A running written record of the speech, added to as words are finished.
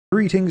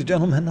Greetings,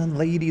 gentlemen and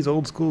ladies,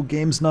 old school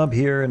game snob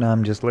here, and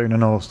I'm just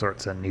learning all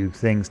sorts of new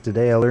things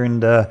today. I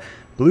learned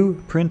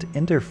blueprint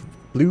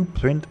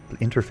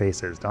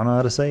interfaces. Don't know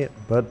how to say it,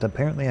 but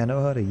apparently I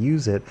know how to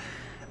use it.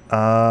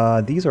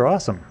 These are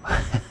awesome. I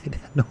had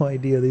no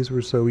idea these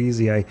were so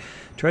easy. I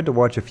tried to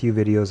watch a few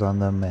videos on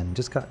them and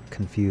just got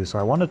confused, so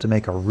I wanted to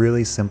make a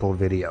really simple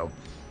video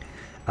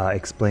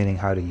explaining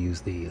how to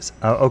use these.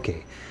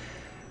 Okay.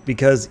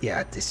 Because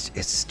yeah, it's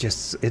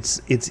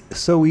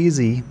so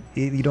easy.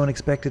 You don't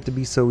expect it to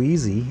be so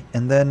easy,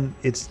 and then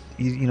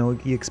you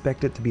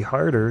expect it to be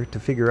harder to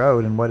figure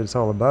out and what it's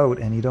all about,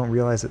 and you don't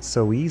realize it's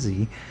so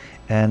easy,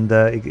 and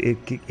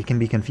it can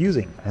be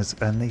confusing.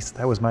 At least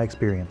that was my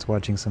experience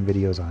watching some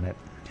videos on it.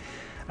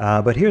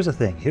 But here's the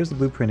thing. Here's the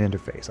blueprint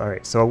interface. All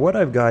right. So what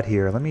I've got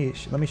here. Let me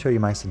show you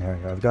my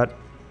scenario. I've got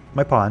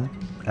my pawn,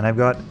 and I've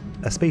got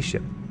a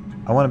spaceship.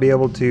 I want to be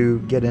able to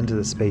get into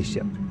the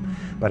spaceship.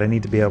 But I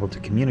need to be able to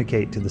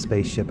communicate to the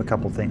spaceship a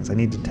couple things. I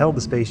need to tell the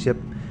spaceship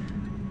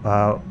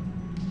what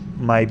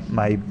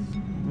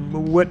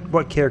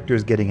character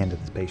is getting into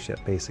the spaceship.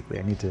 Basically,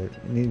 I need to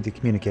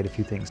communicate a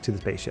few things to the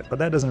spaceship. But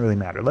that doesn't really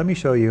matter. Let me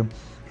show you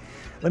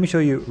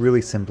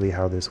really simply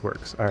how this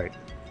works. All right.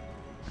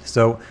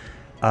 So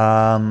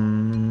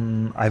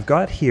I've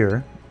got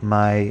here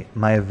my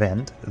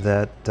event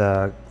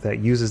that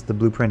uses the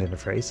blueprint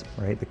interface,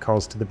 right? That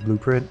calls to the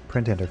blueprint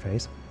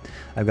interface.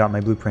 I've got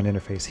my blueprint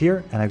interface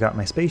here, and I've got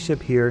my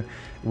spaceship here,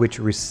 which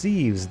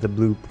receives the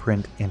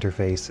blueprint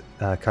interface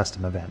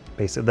custom event,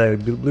 basically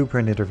the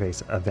blueprint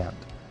interface event,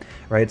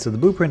 right? So the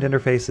blueprint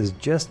interface is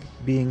just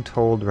being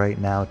told right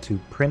now to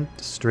print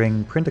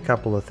a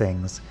couple of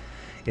things.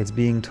 It's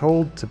being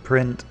told to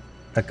print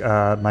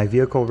my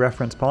vehicle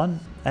reference pawn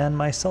and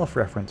my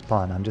self-reference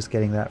pawn. I'm just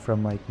getting that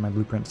from like my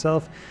blueprint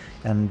self,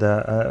 and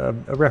a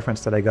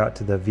reference that I got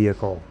to the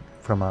vehicle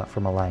from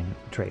a line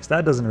trace.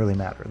 That doesn't really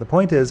matter. The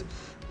point is,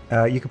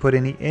 you can put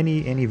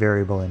any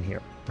variable in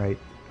here, right?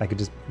 I could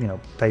just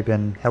type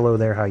in hello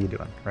there, how you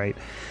doing, right?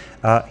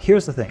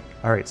 Here's the thing.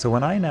 All right, so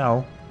when I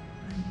now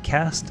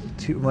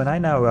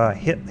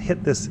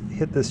hit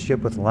this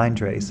ship with line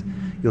trace,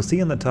 you'll see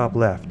in the top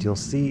left, you'll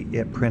see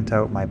it print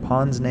out my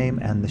pawn's name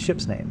and the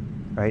ship's name,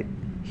 right?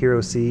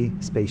 Hero C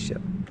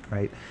spaceship,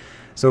 right?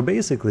 So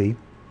basically,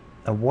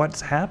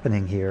 what's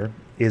happening here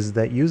is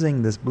that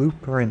using this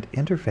blueprint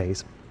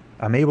interface,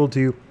 I'm able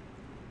to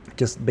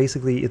it's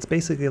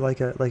basically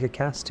like a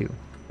cast to,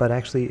 but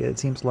actually it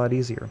seems a lot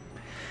easier.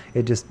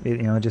 It just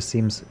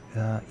seems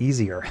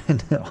easier,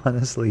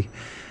 honestly,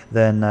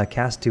 than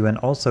cast to, and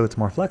also it's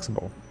more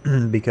flexible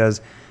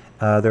because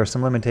there are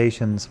some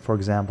limitations. For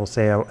example,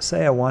 say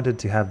I wanted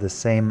to have the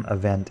same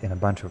event in a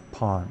bunch of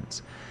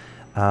pawns,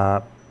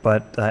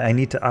 but I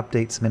need to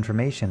update some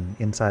information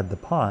inside the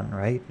pawn,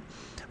 right?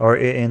 Or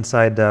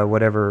inside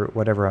whatever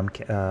I'm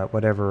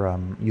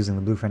using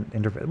the blueprint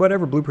interface,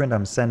 whatever blueprint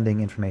I'm sending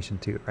information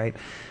to, right?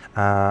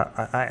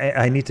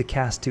 I need to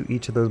cast to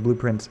each of those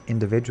blueprints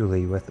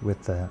individually with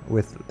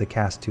the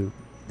cast to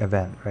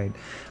event, right?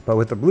 But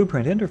with the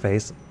blueprint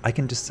interface, I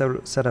can just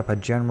set up a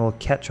general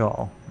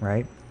catch-all,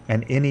 right?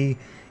 And any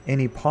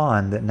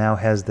pawn that now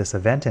has this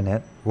event in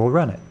it will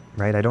run it,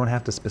 right? I don't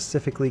have to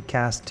specifically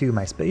cast to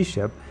my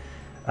spaceship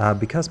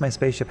because my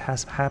spaceship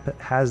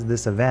has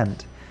this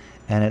event,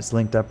 and it's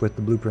linked up with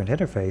the blueprint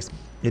interface.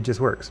 It just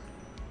works.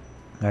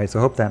 All right, so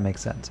I hope that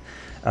makes sense.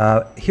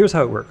 Here's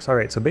how it works. All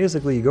right, so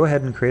basically you go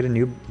ahead and create a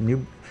new.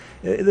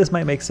 This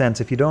might make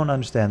sense. If you don't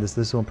understand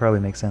this will probably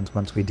make sense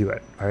once we do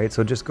it. All right,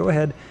 so just go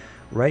ahead,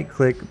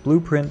 right-click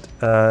blueprint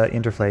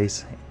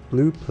interface,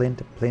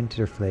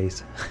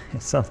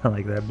 something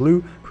like that,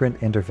 blueprint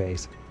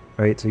interface.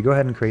 All right, so you go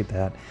ahead and create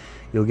that.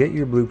 You'll get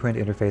your blueprint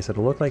interface.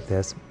 It'll look like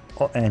this,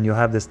 and you'll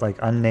have this like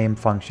unnamed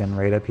function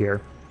right up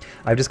here.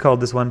 I've just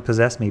called this one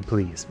 "Possess Me,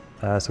 Please,"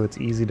 so it's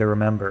easy to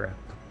remember.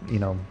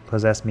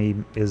 Possess me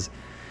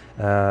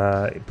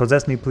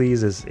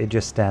please it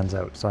just stands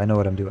out, so I know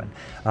what I'm doing.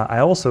 I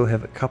also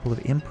have a couple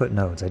of input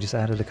nodes. I just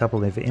added a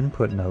couple of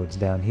input nodes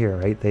down here,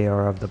 right? They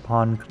are of the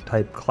pawn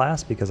type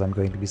class because I'm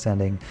going to be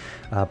sending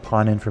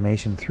pawn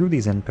information through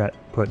these input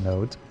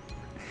nodes.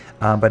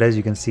 But as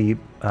you can see,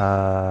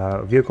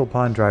 vehicle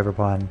pawn, driver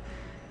pawn.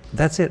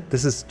 That's it.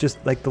 This is just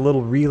like the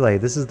little relay.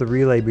 This is the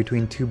relay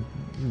between two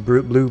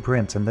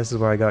blueprints, and this is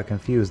where I got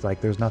confused. Like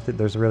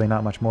there's really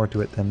not much more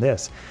to it than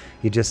this.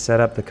 You just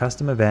set up the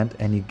custom event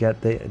and you get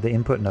the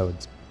input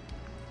nodes.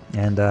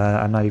 And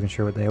I'm not even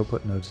sure what the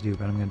output nodes do,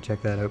 but I'm going to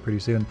check that out pretty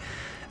soon.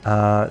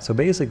 So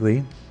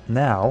basically,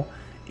 now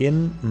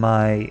in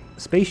my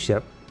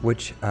spaceship,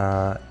 which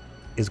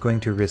is going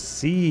to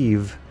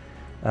receive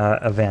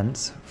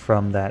events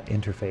from that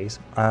interface,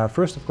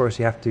 first, of course,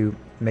 you have to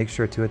make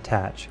sure to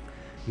attach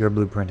your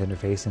blueprint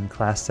interface in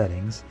class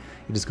settings.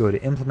 You just go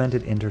to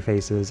implemented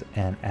interfaces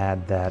and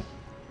add that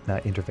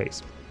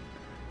interface.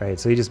 Right,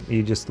 so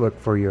you just look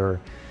for your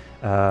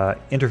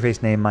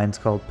interface name. Mine's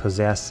called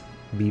Possess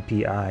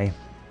BPI,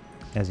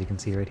 as you can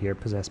see right here,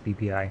 Possess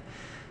BPI.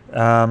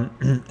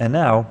 And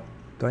now,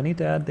 do I need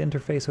to add the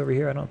interface over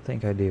here? I don't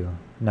think I do.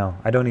 No,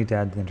 I don't need to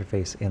add the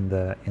interface in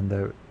the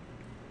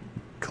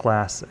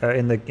class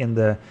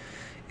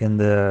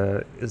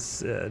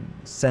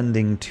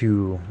sending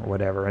to or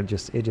whatever. It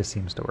just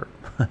seems to work.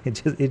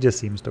 it just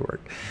seems to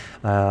work.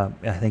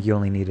 I think you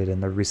only need it in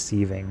the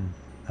receiving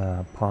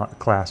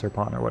class or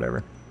pawn or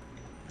whatever.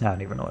 I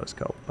don't even know what it's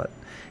called, but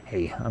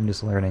hey, I'm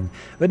just learning.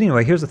 But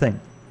anyway, here's the thing.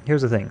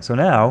 So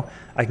now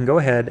I can go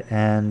ahead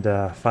and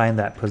find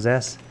that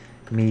possess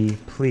me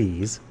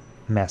please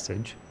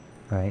message,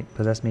 right?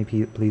 Possess me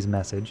please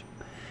message.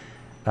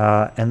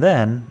 And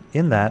then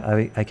in that,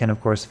 I can of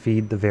course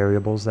feed the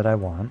variables that I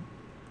want,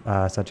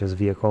 such as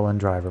vehicle and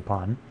driver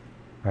pawn,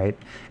 right?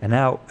 And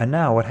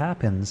now what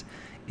happens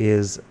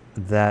is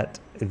that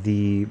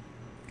the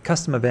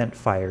custom event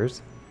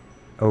fires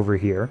over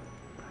here.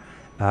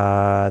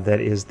 That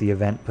is the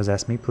event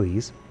possess me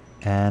please,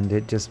 and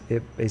it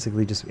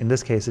basically just, in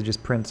this case, it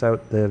just prints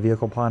out the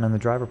vehicle pawn and the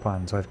driver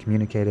pawn. So I've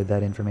communicated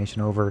that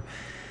information over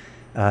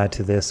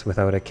to this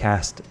without a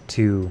cast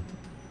to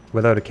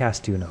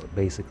node,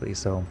 basically.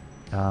 So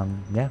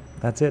yeah,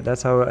 that's it.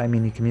 That's how, I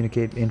mean, you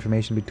communicate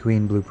information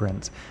between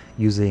blueprints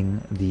using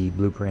the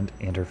blueprint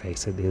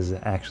interface. It is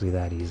actually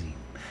that easy.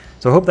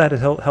 So I hope that it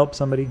helped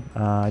somebody.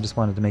 I just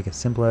wanted to make a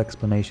simple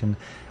explanation.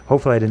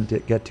 Hopefully I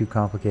didn't get too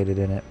complicated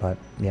in it, but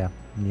yeah,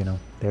 you know,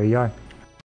 there you are.